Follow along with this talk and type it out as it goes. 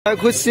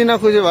खुसी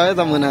नखुसी भयो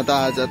त मुना त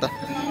आज त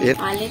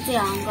उहाँले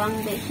चाहिँ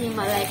हङकङदेखि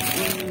मलाई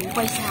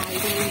पैसा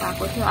हालिदिनु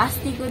भएको थियो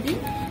अस्तिको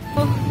दिन।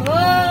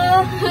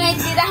 ओहो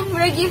यति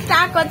राम्रो गिफ्ट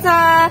आएको छ।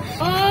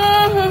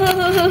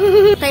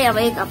 त्यही अब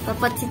एक हप्ता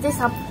पछि चाहिँ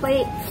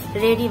सबै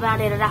रेडी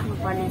बारेर राख्नु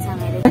पर्ने छ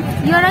मेरो।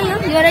 यो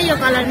र यो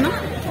कलरमा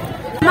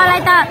मलाई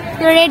त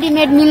त्यो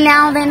रेडीमेड मिल्ने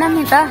आउँदैन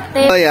नि त।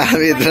 त्यही यहाँ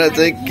भित्र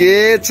चाहिँ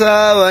के छ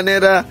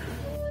भनेर।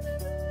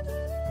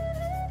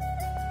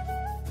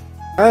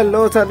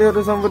 हेलो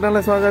साथीहरु,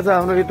 सम्पूर्णलाई स्वागत छ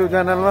हाम्रो युट्युब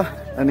च्यानलमा।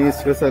 अनि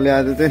स्पेशली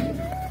आज चाहिँ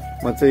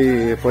म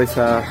चाहिँ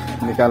पैसा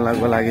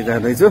निकाल्नको लागि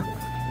जाँदैछु।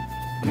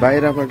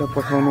 बाहिरबाट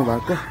पठाउनु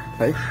भएको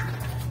है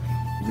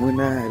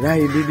मुना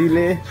राई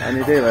दिदीले। अनि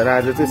त्यही भएर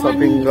आज चाहिँ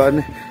सपिङ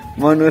गर्ने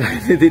मनु राई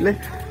दिदीले।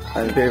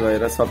 अनि त्यही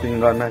भएर सपिङ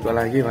गर्नको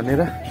लागि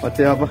भनेर म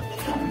चाहिँ अब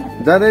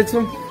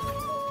जाँदैछु।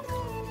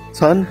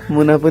 छन्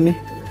मुना पनि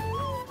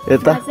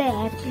यता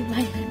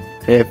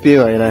ह्याप्पी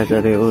भइरहेछ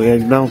अरे ऊ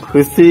एकदम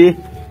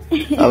खुसी।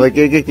 अब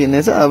के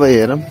किनेछ अब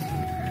हेरौँ।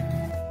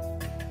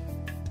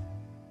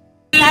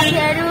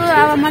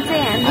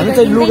 हामी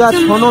चाहिँ लुगा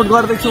छनौट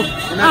गर्दैछु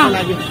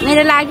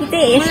मेरो लागि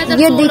चाहिँ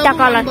यो दुईटा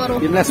कलर।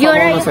 यो कलर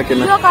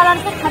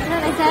चाहिँ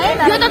खतरा रहेछ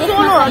है। यो त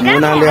चोलो हो क्या।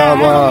 मुनाले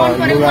अब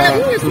लुगा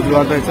चुज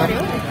गर्दैछ।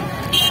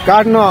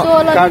 काट्नु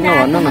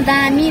भन्नु न।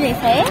 दामी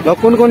रहेछ है। ल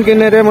कुन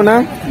किन्ने रे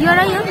मुना? यो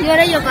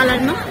र यो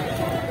कलरमा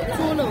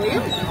चोलो हो यो।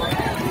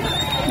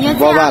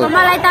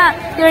 मलाई त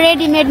त्यो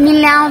रेडीमेड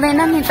मिल्ने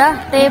आउँदैन नि त।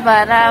 त्यही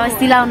भएर अब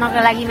सिलाउनको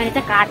लागि मैले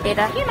चाहिँ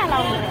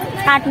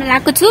काट्न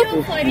लागेको छु।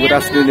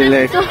 गुराँस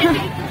दिदीले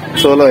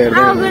चोलो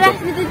हेर्दै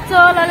गुराँस दिदी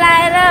चोलो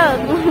लाएर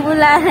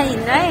बुलाएर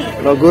हिँड्नु है।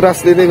 र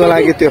गुराँस दिदीको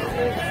लागि त्यो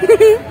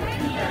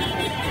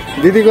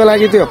दिदीको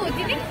लागि त्यो।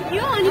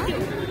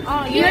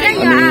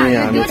 अनि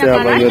हामी चाहिँ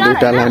अब यो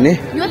दुईटा लाने।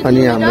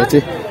 अनि हाम्रो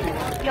चाहिँ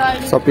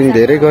सपिङ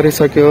धेरै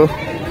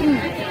गरिसक्यो।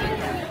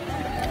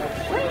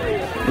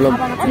 ल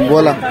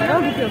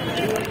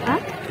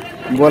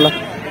बोला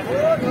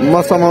म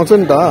समाउँछु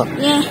नि त।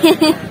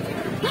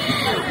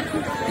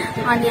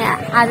 अनि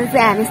आज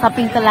चाहिँ हामी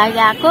सपिङको लागि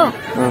आएको।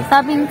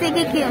 सपिङ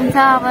चाहिँ के हुन्छ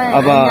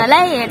अब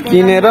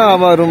किनेर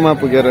अब रुममा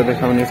पुगेर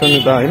देखाउने छ नि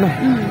त होइन।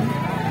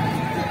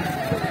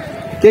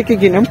 के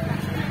किनौँ?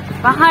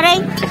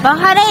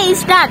 भर्खरै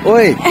स्टार्ट।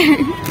 ओइ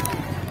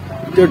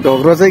त्यो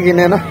ढोग्रो चाहिँ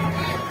किनेन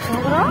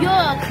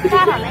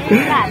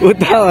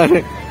उता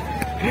भने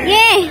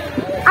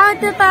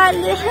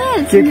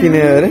के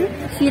किने अरे?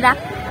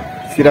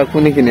 सिरा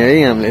कुनै किने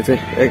है हामीले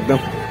चाहिँ एकदम।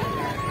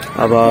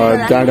 अब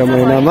जाडो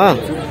महिनामा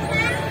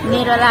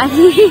मेरो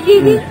लागि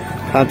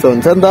खाँचो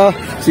हुन्छ नि त,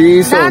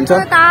 चिसो हुन्छ।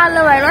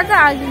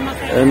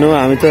 हेर्नु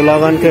हामी चाहिँ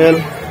लगनखेल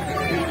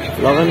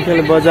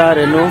बजार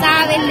हेर्नु।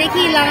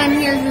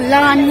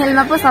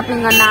 लगनखेलमा पो सपिङ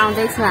गर्न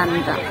आउँदैछु हामी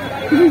त।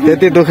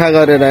 त्यति दुःख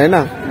गरेर होइन।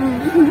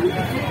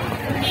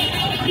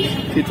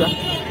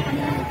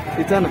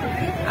 न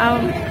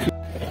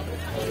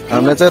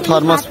हामीले चाहिँ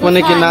थर्मस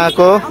पनि किन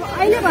आएको।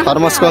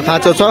 थर्मसको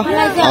खाँचो छ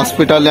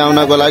हस्पिटल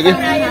ल्याउनको लागि।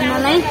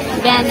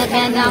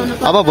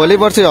 अब भोलि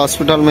पर्सि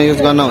हस्पिटलमा युज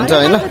गर्न हुन्छ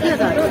होइन।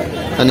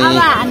 अनि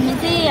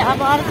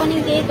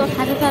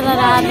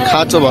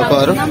खाँचो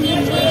भएकोहरू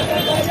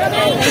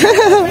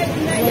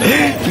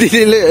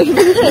दिदीले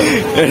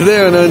हेर्दै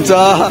हुनुहुन्छ।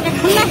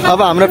 अब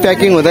हाम्रो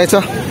प्याकिङ हुँदैछ।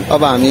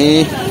 अब हामी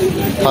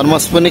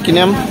थर्मस पनि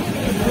किन्यौँ।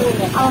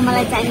 अब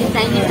मलाई चाहिने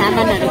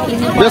सामानहरू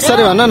किन्नु पर्यो।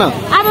 यसरी भन्न न।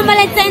 अब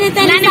मलाई चाहिने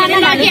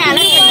सामानहरू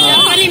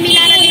अनि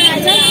मिलाएर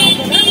दिनुहुन्छ।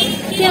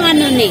 के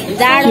भन्नु नि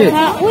जाडो छ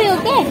उयो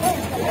के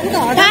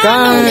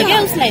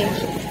उसलाई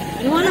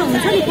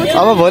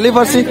अब भोलि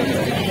पर्सि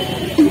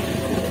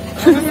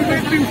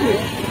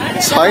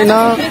छैन।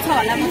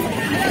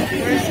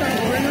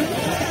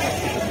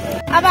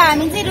 अब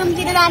हामी चाहिँ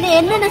रुमतिर जाने।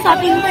 हेर्नु न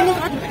सपिङ पनि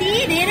कति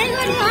धेरै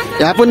गर्यो।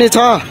 यहाँ पनि छ।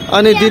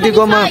 अनि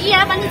दिदीकोमा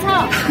यहाँ पनि छ।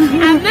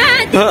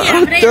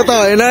 त्यो त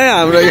होइन है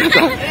हाम्रो यो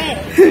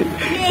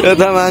त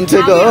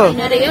मान्छेको हो।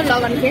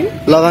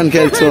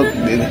 लगनखेल चोक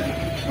दिदी।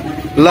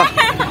 ल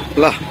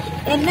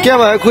के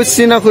भयो?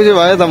 खुसी नखुसी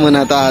भयो त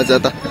मुना त आज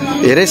त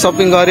धेरै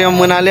सपिङ गर्यौँ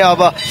मुनाले।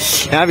 अब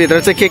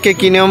यहाँभित्र चाहिँ के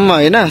किन्यौँ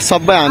होइन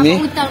सबै हामी।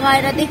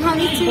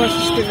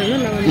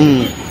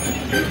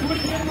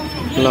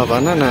 ल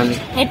भन नानी।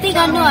 होइन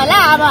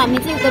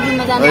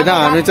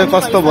हामी चाहिँ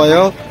कस्तो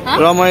भयो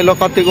रमाइलो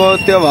कतिको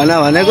त्यो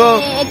भनेको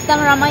एकदम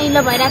रमाइलो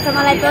भइरहेछ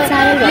मलाई त।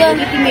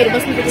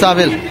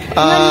 चाबेल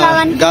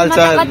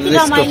गाल्चा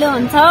रमाइलो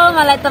हुन्छ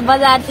मलाई त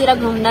बजारतिर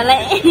घुम्नलाई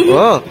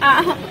हो।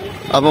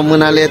 अब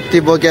मुनाले यति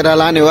बोकेर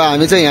लाने हो।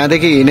 हामी चाहिँ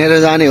यहाँदेखि हिँडेर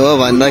जाने हो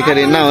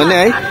भन्दाखेरि नहुने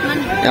है।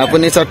 यहाँ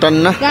पनि छ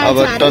टन्न। अब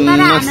टन्न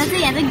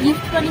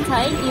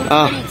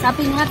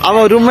अब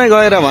रुममै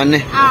गएर भन्ने।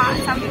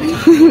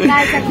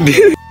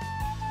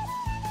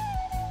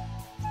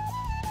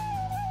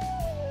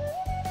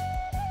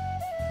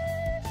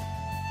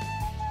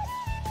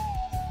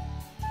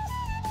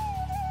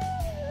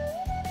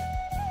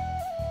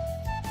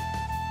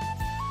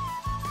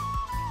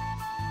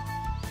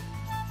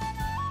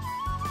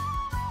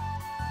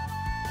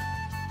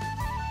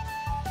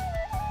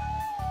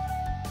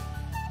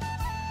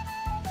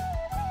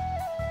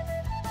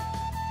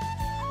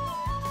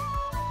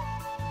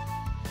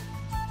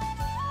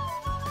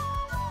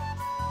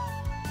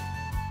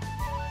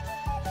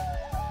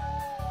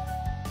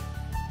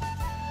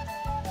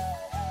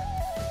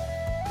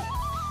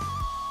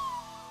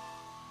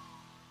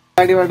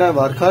 गाडीबाट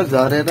भर्खर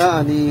झरेर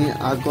अनि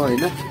आएको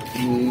होइन।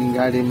 अनि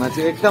गाडीमा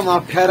चाहिँ एकदम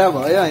अप्ठ्यारा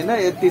भयो होइन,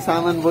 यति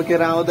सामान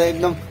बोकेर आउँदा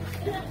एकदम।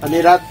 अनि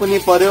रात पनि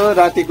पर्यो,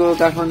 रातिको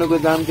काठमाडौँको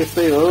जाम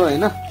त्यस्तै हो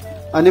होइन।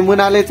 अनि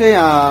मुनाले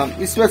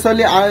चाहिँ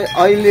स्पेसली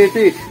अहिले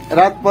चाहिँ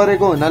रात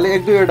परेको हुनाले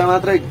 1-2वटा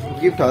मात्रै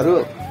गिफ्टहरू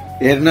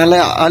हेर्नलाई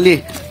अलि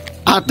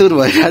आतुर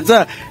भइरहेछ।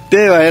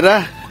 त्यही भएर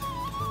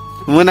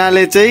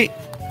मुनाले चाहिँ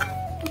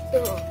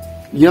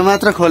यो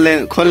मात्र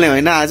खोल्ने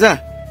होइन आज।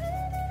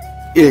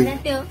 ए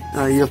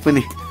यो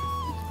पनि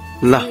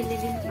ल।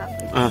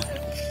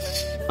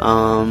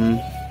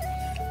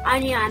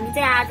 अनि हामी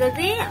चाहिँ आज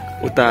चाहिँ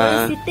उता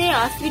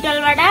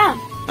हस्पिटलबाट,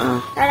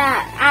 तर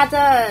आज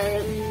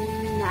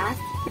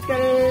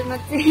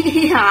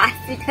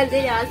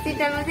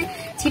हस्पिटलमा चाहिँ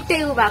छिट्टै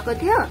उ भएको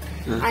थियो।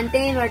 अनि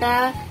त्यहीबाट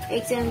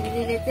एकजना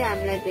दिदीले चाहिँ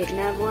हामीलाई भेट्न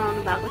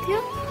बोलाउनु भएको थियो।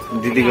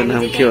 दिदीको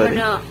नाम के हो?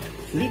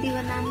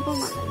 दिदीको नाम पो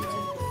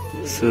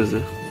सुजु।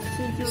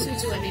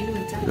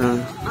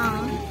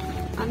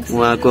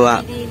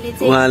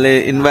 उहाँले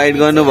इन्भाइट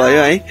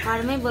गर्नुभयो है,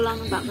 घरमै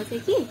बोलाउनु भएको थियो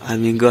कि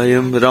हामी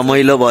गयौँ,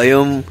 रमाइलो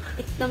भयौँ,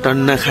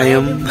 टन्न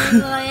खायौँ।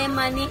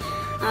 अनि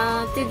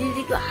त्यो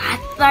दिदीको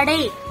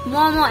हातबाटै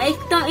मोमो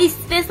एकदम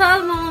स्पेसल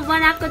मोमो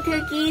बनाएको थियो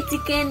कि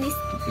चिकन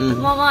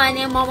मोमो।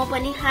 अनि मोमो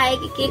पनि खाए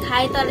कि के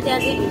खाए, तर त्यहाँ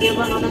चाहिँ भिडियो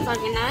बनाउन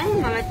सकेन है।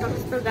 मलाई त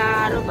कस्तो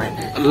गाह्रो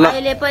भयो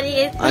अहिले पनि।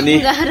 अनि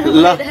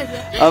ल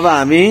अब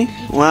हामी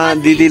उहाँ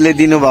दिदीले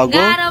दिनुभएको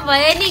गाह्रो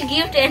भयो नि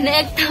गिफ्ट हेर्न,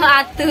 एकदम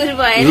आतुर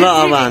भयो। ल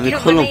अब हामी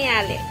खोलौँ।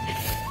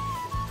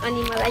 अनि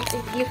मलाई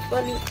चाहिँ गिफ्ट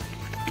पनि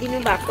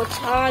दिनुभएको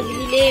छ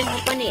दिदीले, म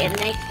पनि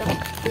हेर्न एकदम।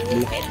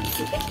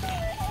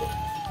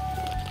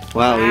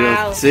 वाउ,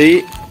 यो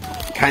चाहिँ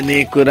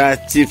खानेकुरा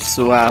चिप्स।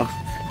 वाउ,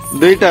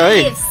 दुईटा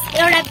है,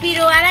 एउटा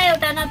पिरोवाला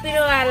एउटा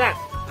नपिरोवाला।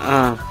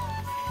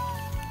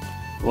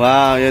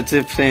 वाउ, यो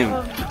चाहिँ फ्रेम।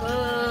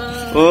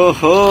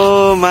 ओहो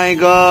माई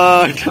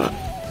गॉड।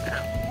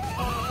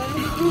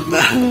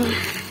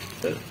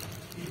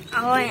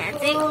 यहाँ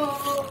चाहिँ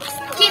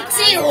के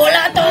चाहिँ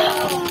होला त?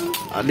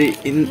 अलि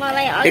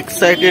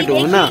एक्साइटेड हो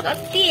न,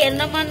 कति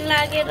हेर्न मन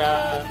लागेर।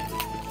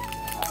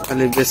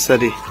 अलि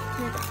बेसरी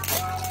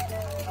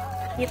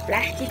यो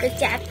प्लास्टिकको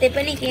च्यात्ते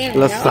पनि के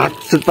ल सात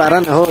पारा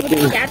न हो,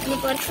 च्यात्नु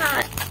पर्छ,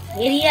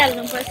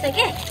 हेरिहाल्नु पर्छ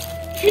के।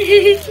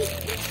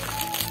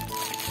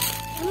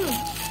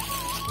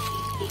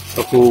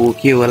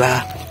 के होला?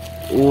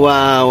 वा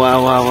वा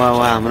वा वा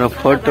वा, हाम्रो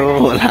फोटो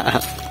होला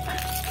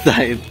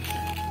सायद।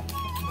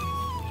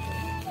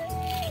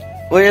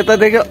 ओ यता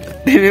देख्यो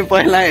तिमी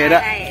पहिला हेर।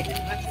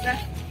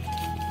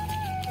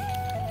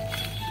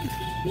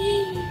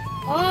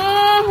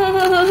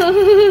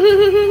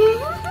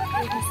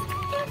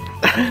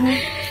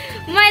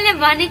 मैले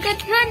भनेको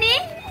थियो नि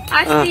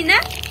अस्ति न,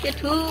 त्यो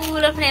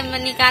ठुलो फ्रेममा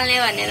निकाल्ने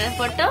भनेर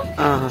फोटो,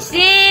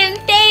 सेम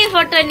त्यही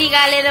फोटो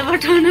निकालेर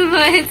पठाउनु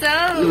भएछ।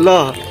 ल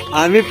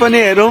हामी पनि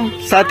हेरौँ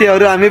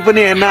साथीहरू, हामी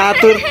पनि हेर्न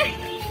आतुर।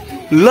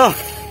 ल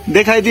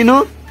देखाइदिनु।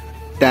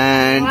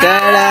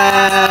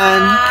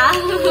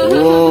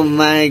 ओ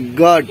माई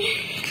गॉड,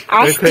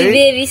 अस्ति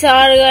बेबी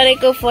सर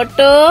गरेको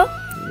फोटो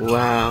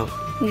वाउ,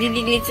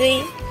 दिदीले चाहिँ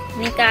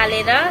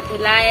निकालेर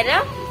धुलाएर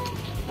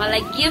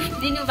मलाई गिफ्ट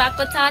दिनु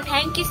भएको छ।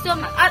 Thank you so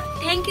much,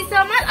 thank you so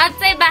much.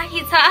 अझै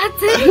बाँकी छ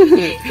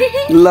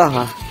ल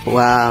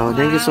wow,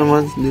 thank you so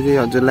much दिदी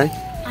हजुरलाई।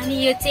 अनि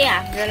यो चाहिँ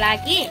हाम्रो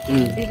लागि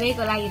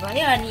दुवैको लागि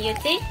भयो, अनि यो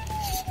चाहिँ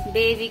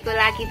बेबीको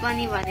लागि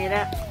पनि भनेर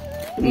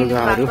दिनु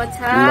भएको छ।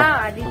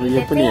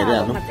 यो पनि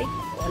हेरिहालौँ।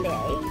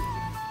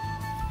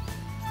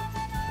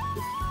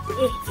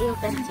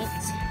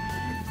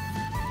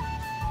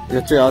 यो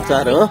चाहिँ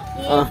अचार हो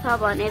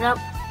भनेर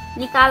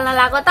निकाल्न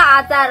लाग्यो त,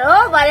 अचार हो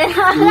भनेर।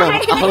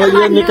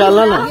 यो निकाल्न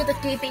न। यो त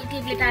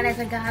टेपले टालेछ,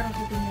 गाह्रो छ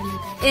तिमीले।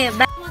 ए म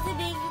चाहिँ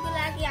बेबीको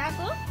लागि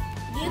आएको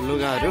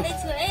लुगाहरू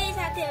है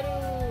साथीहरू।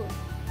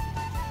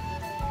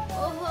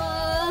 ओहो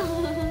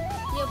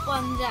यो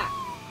पन्जा,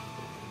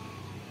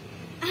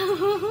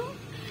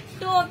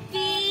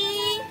 टोपी,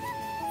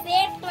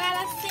 सेट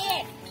वाला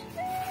सेट।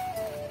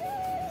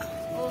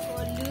 ओहो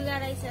लुगा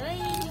रहेछ है,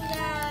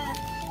 लुगा।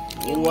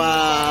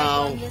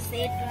 वाउ, यो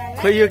सेट वाला।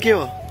 खै यो के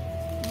हो?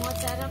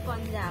 मोजा र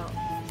पन्जा हो।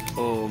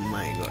 ओ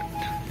माई गॉड,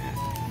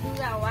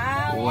 लुगा।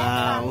 Wow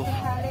wow.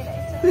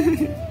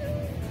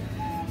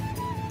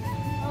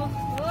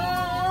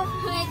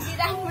 ओहो यति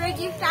राम्रो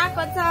गिफ्ट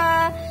आएको छ।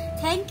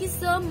 थ्याङ्क यू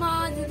सो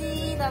मच दिदी,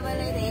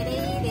 तपाईँलाई धेरै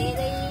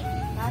धेरै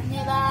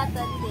धन्यवाद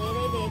अनि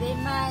धेरै धेरै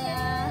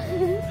माया।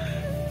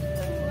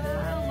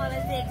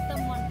 मलाई चाहिँ एकदम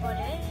मन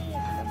पर्यो है,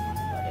 एकदम मन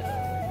पर्यो।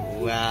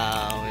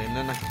 वाउ, हेर्न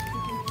न,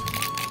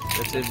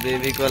 यो चाहिँ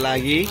बेबीको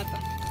लागि।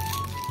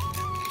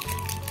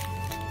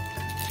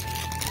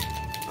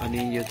 अनि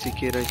यो चाहिँ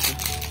के रहेछ?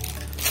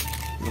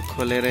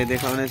 खोलेरै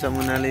देखाउने छ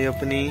मुनाले। यो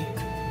पनि,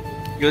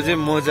 यो चाहिँ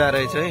मोजा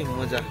रहेछ है,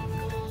 मोजा।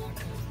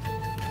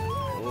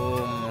 ओ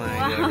माई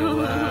गॉड,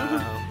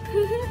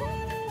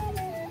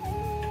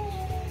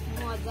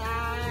 मोजा।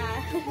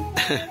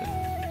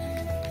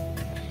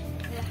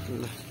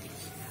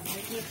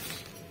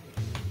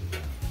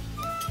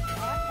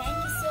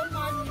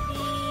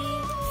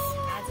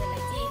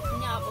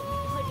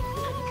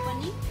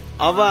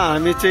 अब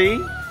हामी चाहिँ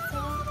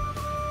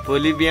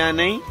भोलि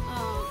बिहानै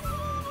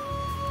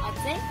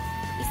अझै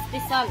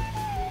स्पेशल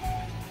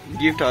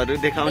गिफ्टहरू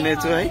देखाउने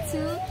छु है।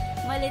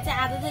 मैले चाहिँ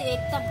आज चाहिँ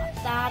एकदम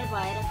हतार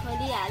भएर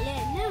खोलिहालेँ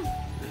होइन,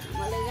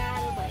 मलाई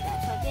गाह्रो भइरहेको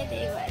छ के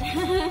त्यही भएर।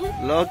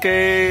 ल ओके,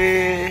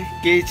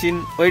 केही छिन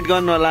वेट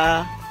गर्नु होला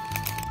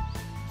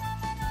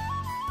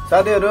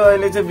साथीहरू।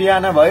 अहिले चाहिँ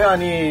बिहान भयो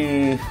अनि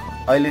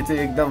अहिले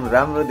चाहिँ एकदम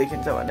राम्रो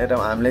देखिन्छ भनेर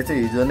हामीले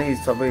चाहिँ हिजो नै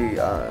सबै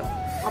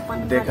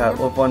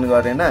ओपन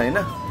गरेन होइन।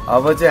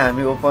 अब चाहिँ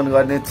हामी ओपन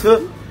गर्ने छु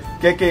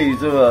के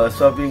हिजो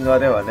सपिङ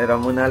गरे भनेर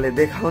मुनाले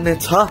देखाउने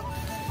छ।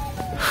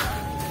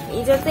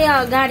 हिजो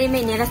चाहिँ गाडीमा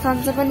हिँडेर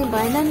सन्चो पनि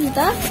भएन नि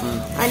त।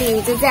 अनि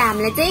हिजो चाहिँ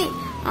हामीले चाहिँ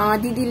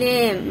दिदीले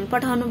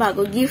पठाउनु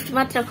भएको गिफ्ट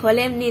मात्र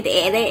खोल्यौँ नि,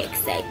 धेरै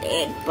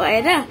एक्साइटेड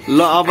भएर। ल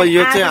अब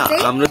यो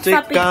चाहिँ हाम्रो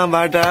चाहिँ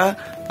कहाँबाट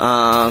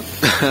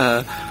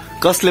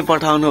कसले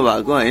पठाउनु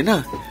भएको होइन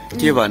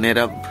के भनेर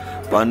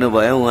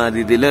भन्नुभयो उहाँ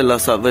दिदीले। ल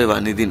सबै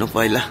भनिदिनु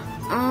पहिला।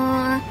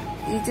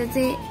 हिजो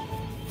चाहिँ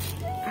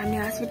हामी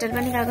हस्पिटल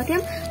पनि गएको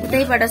थियौँ,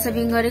 उतैबाट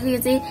सपिङ गरेको। यो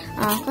चाहिँ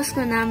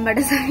कसको नामबाट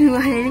सपिङ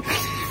गरे नि,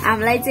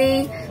 हामीलाई चाहिँ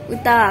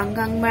उता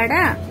हङकङबाट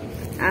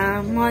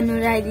मनु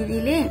राई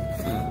दिदीले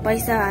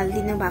पैसा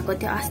हालिदिनु भएको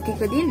थियो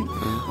अस्तिको दिन।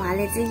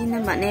 उहाँले चाहिँ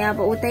किनभने अब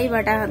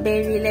उतैबाट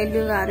बेबीलाई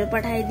लुगाहरू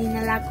पठाइदिन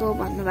लाग्यो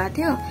भन्नुभएको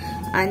थियो,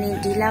 अनि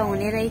ढिला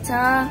हुने रहेछ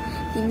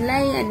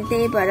तिमीलाई, अनि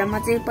त्यही भएर म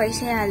चाहिँ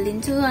पैसै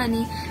हालिदिन्छु,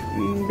 अनि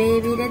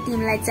बेबी र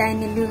तिमीलाई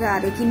चाहिने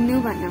लुगाहरू किन्नु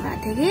भन्नुभएको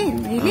थियो कि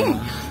दिदीले।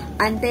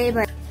 अनि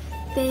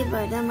त्यही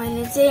भएर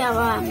मैले चाहिँ अब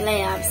हामीलाई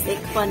आवश्यक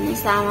पर्ने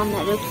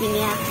सामानहरू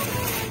किने।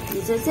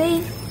 हिजो चाहिँ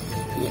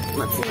म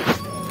चाहिँ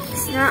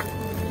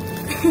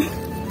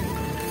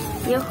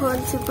यो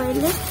खोल्छु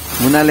पहिले।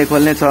 मुनाले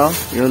खोल्ने छ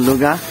यो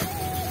लुगा।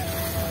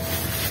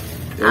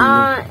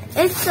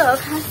 यस्तो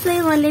खासै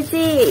मैले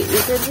चाहिँ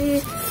हिजो चाहिँ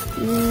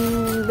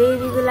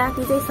बेबीको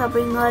लागि चाहिँ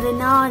सपिङ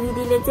गरेन,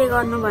 दिदीले चाहिँ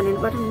गर्नु भनेर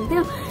पठाउनु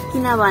थियो।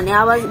 किनभने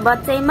अब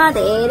बच्चैमा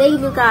धेरै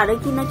लुगाहरू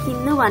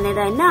किन्नु भनेर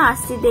होइन,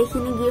 अस्तिदेखि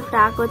नै गिफ्ट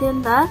आएको थियो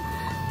नि त।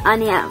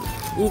 अनि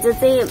हिजो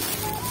चाहिँ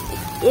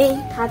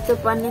खाँचो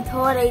पर्ने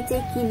थोरै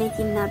चाहिँ किन्न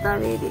त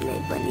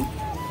बेबीलाई पनि।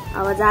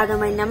 अब जाडो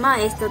महिनामा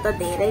यस्तो त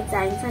धेरै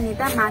चाहिन्छ नि त,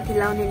 माथि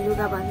लाउने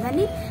लुगा भन्दा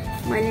नि।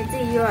 मैले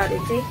चाहिँ योहरू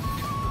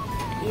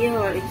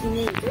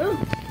किने हिजो,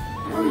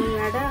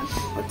 यहाँबाट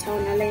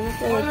ओछ्याउनलाई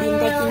मात्रै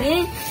 3टा किने।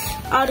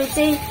 अरू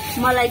चाहिँ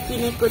मलाई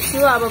किनेको छु,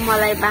 अब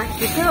मलाई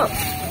बाँकी थियो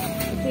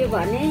के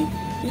भने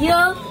यो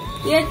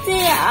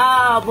चाहिँ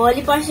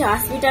भोलि पर्सि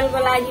हस्पिटलको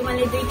लागि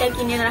मैले 2टा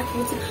किनेर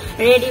राखेको छु।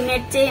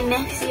 रेडिमेड चाहिँ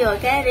म्याक्सी हो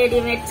क्या,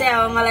 रेडिमेड चाहिँ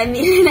अब मलाई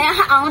मिलेन,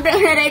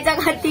 आउँदैन रहेछ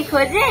कति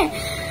खोजे।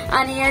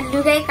 अनि यो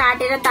लुगै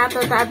काटेर तातो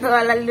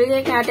वाला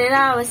लुगै काटेर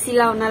अब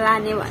सिलाउन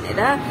लाने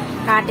भनेर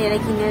काटेर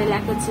किनेर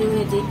ल्याएको छु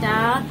यो 2टा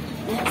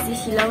म्याक्सी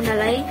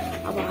सिलाउनलाई।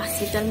 अब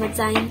हस्पिटलमा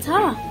चाहिन्छ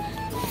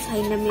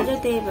छैन मेरो,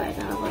 त्यही भएर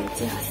अब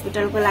चाहिँ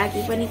हस्पिटलको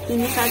लागि पनि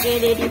किनिसकेँ,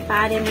 रेडी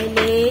पारेँ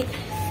मैले।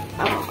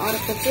 अब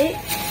अर्को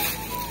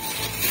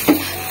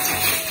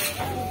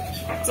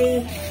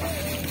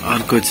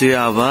चाहिँ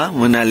अब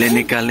मुनाले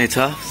निकाल्ने छ,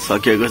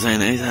 सकेको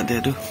छैन है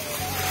साथीहरू।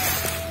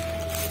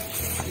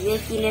 यो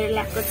किनेर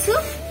ल्याएको छु,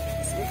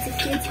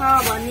 के छ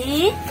भने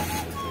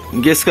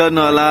गेस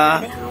गर्नु होला,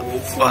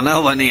 भनौ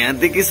भने यहाँ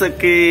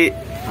देखिसके।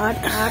 हट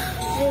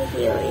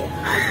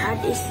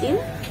स्टिम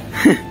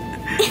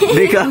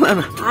निकाल न,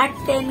 हट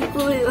एन्ड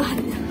कुल।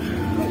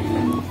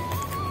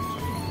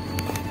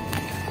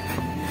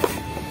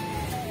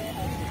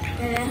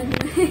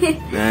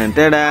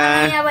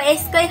 अब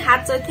यसकै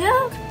खाँचो थियो,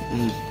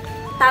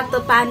 तातो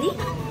पानी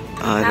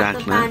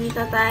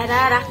तताएर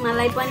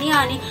राख्नलाई पनि।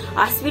 अनि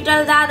हस्पिटल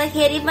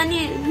जाँदाखेरि पनि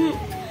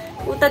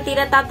उतातिर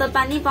तातो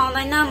पानी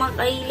पाउँदैन, म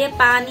कहिले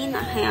पानी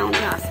नखाइ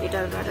आउँछु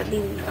हस्पिटलबाट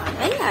दिनभर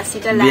है।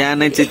 हस्पिटल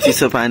बिहानै चाहिँ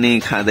चिसो पानी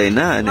खाँदैन,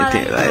 अनि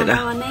त्यही भएर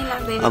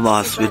अब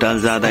हस्पिटल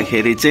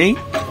जाँदाखेरि चाहिँ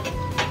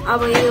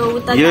अब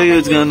यो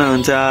युज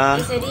गर्नुहुन्छ।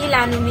 यसरी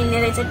लानु मिल्ने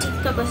रहेछ,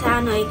 ठिक्कको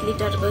सानो 1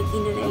 लिटरको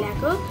किनेर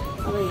ल्याएको।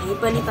 अब यही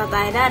पनि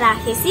तताएर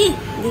राखेपछि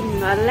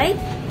दिनभरलाई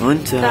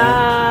हुन्छ।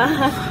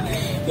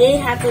 यही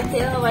खाँचो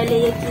थियो, मैले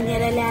यो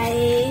किनेर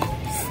ल्याएँ।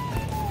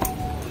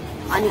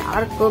 अनि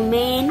अर्को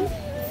मेन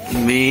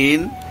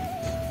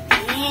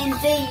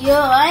चाहिँ यो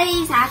है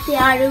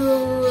साथीहरू,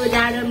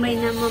 जाडो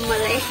महिनामा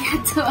मलाई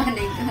खाँचो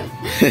भनेको।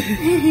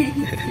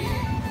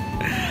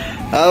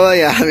 अब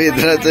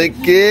यहाँभित्र चाहिँ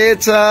के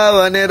छ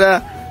भनेर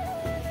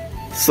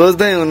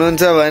सोच्दै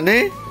हुनुहुन्छ भने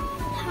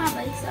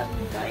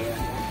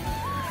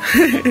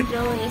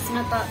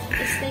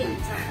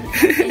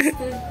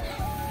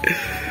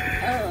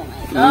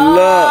ल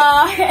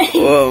ओ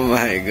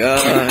माय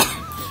गॉड,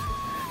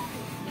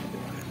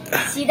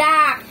 सिधा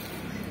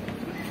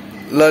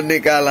ल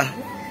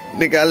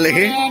निकाल्ने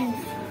कि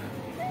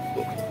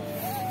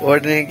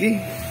ओढ्ने कि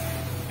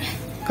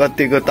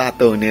कतिको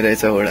तातो हुने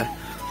रहेछ ओडा।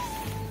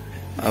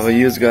 अब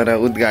युज गर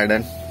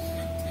उद्घाटन।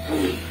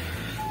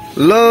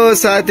 ल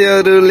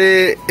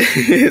साथीहरूले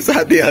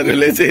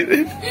चाहिँ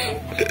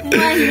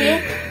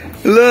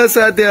ल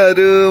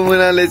साथीहरू,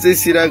 मुनाले चाहिँ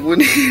सिराक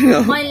पनि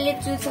मैले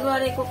चुज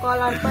गरेको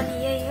कलर पनि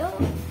यही हो।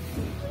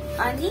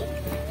 अनि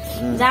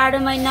जाडो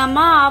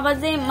महिनामा अब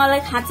चाहिँ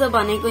मलाई खाँचो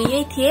भनेको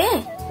यही थिए।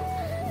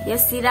 यो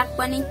सिराक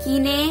पनि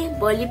किने,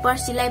 भोलि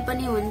पर्सिलाई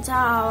पनि हुन्छ।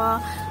 अब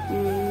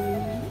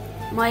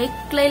म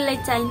एक्लैलाई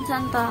चाहिन्छ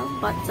नि त,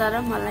 बच्चा र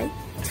मलाई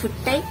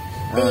छुट्टै,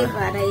 त्यही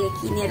भएर यो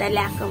किनेर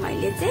ल्याएको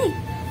मैले चाहिँ।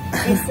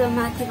 यसो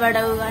माथिबाट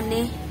उ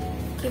गर्ने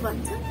के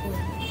भन्छ,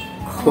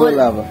 खोल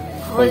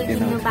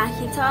किन्नु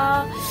बाँकी छ।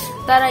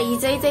 तर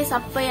हिजै चाहिँ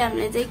सबै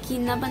हामीले चाहिँ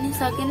किन्न पनि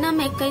सकेनौँ,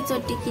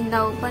 एकैचोटि किन्दा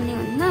पनि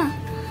हुन्न।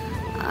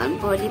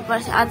 भोलि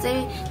पर्सि अझै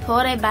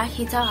थोरै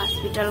बाँकी छ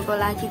हस्पिटलको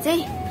लागि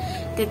चाहिँ,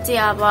 त्यो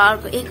चाहिँ अब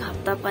अर्को 1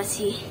 हप्ता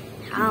पछि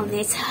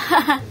आउनेछ।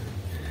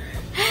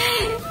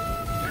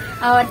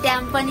 अब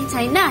टाइम पनि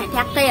छैन,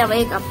 ठ्याक्कै अब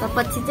 1 हप्ता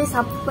पछि चाहिँ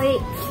सबै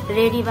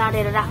रेडी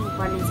पारेर राख्नु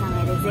पर्ने छ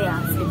मेरो चाहिँ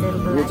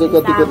हस्पिटलको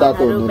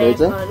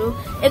लागि।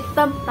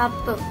 एकदम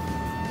तातो।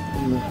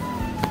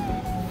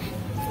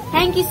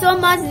 थ्याङ्क यू सो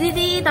मच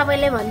दिदी,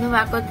 तपाईँले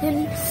भन्नुभएको थियो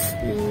नि।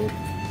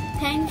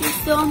 थ्याङ्क यू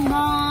सो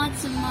मच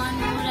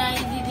मनुराई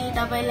दिदी,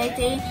 तपाईँलाई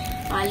चाहिँ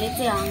उहाँले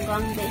चाहिँ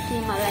हङकङदेखि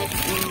मलाई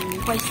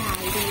पैसा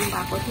हालिदिनु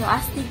भएको थियो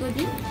अस्तिको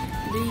दिन,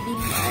 2 दिन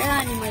भयो।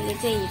 अनि मैले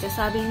चाहिँ हिजो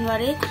सपिङ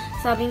गरेँ,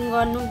 सपिङ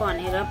गर्नु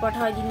भनेर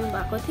पठाइदिनु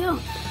भएको थियो।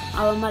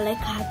 अब मलाई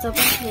खाँचो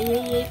पनि थियो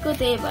यहीको,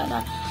 त्यही भएर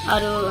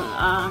अरू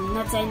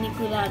नचाहिने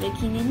कुराहरू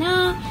किनेन,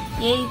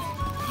 यही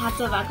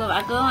खाँचो भएको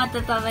मात्र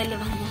तपाईँले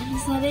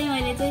भन्नुअनुसारै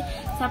मैले चाहिँ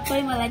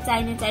सबै मलाई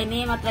चाहिने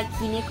मात्र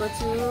किनेको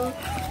छु।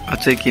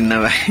 अझै किन्न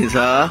बाँकी छ,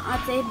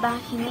 अझै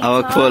बाँकी नै अब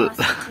खोल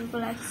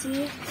लाग्छ।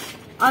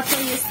 अझै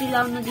यो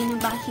सिलाउनु दिनु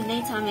बाँकी नै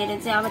छ मेरो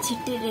चाहिँ, अब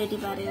छिट्टै रेडी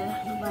पारेर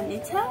राख्नु पर्ने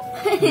छ।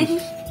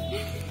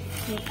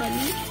 यो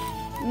पनि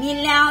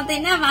मिल्ने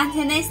आउँदैन,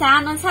 मान्छे नै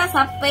सानो छ,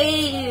 सबै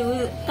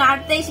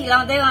काट्दै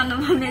सिलाउँदै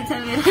गर्नुपर्ने छ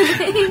मेरो।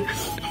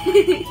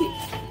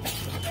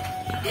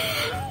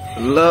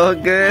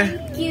 थ्याङ्क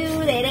यू,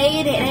 धेरै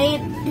धेरै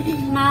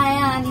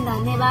माया अनि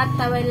धन्यवाद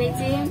तपाईँले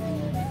चाहिँ।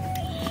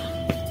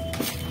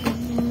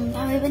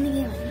 तपाईँ पनि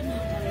के भन्नु?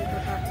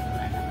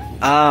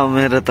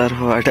 मेरो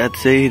तर्फबाट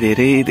चाहिँ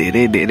धेरै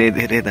धेरै धेरै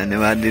धेरै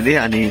धन्यवाद दिदी।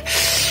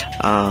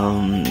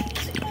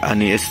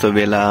 अनि यस्तो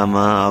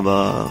बेलामा अब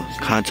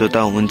खाँचो त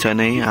हुन्छ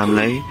नै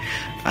हामीलाई,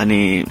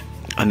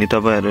 अनि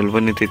तपाईँहरूले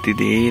पनि त्यति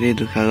धेरै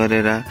दुःख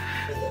गरेर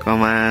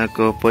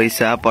कमाएको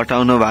पैसा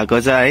पठाउनु भएको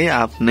छ है,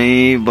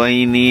 आफ्नै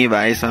बहिनी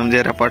भाइ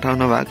सम्झेर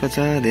पठाउनु भएको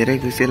छ, धेरै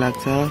खुसी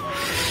लाग्छ।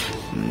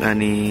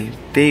 अनि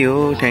त्यही हो,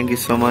 थ्याङ्क यू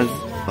सो मच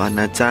भन्न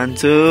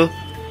चाहन्छु।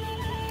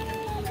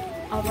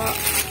 अब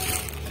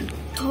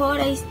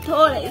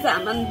थोरै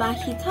सामान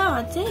बाँकी छ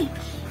अझै,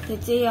 त्यो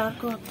चाहिँ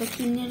अर्को हप्ता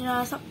किनेर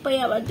सबै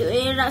अब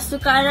धोएर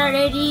सुकाएर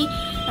रेडी,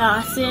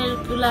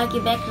 हस्पिटलको लागि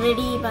ब्याग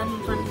रेडी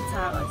पार्नुपर्ने छ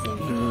अब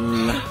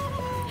चाहिँ।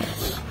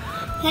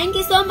 Thank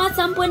you so much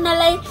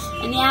सम्पूर्णलाई।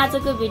 अनि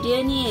आजको भिडियो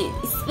नि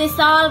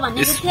स्पेसल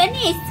भनेको थियो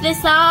नि,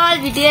 स्पेसल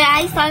भिडियो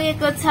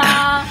आइसकेको छ।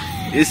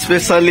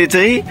 स्पेसली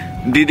चाहिँ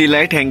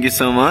दिदीलाई थ्याङ्क यू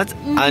सो मच,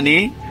 अनि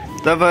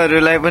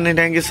तपाईँहरूलाई पनि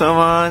थ्याङ्क यू सो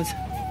मच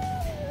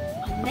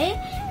भन्दै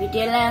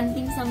भिडियोलाई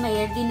अन्तिमसम्म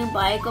हेरिदिनु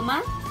भएकोमा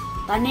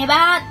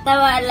धन्यवाद।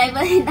 तपाईँहरूलाई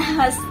पनि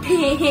नमस्ते,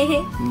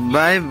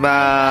 बाई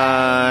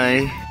बाई।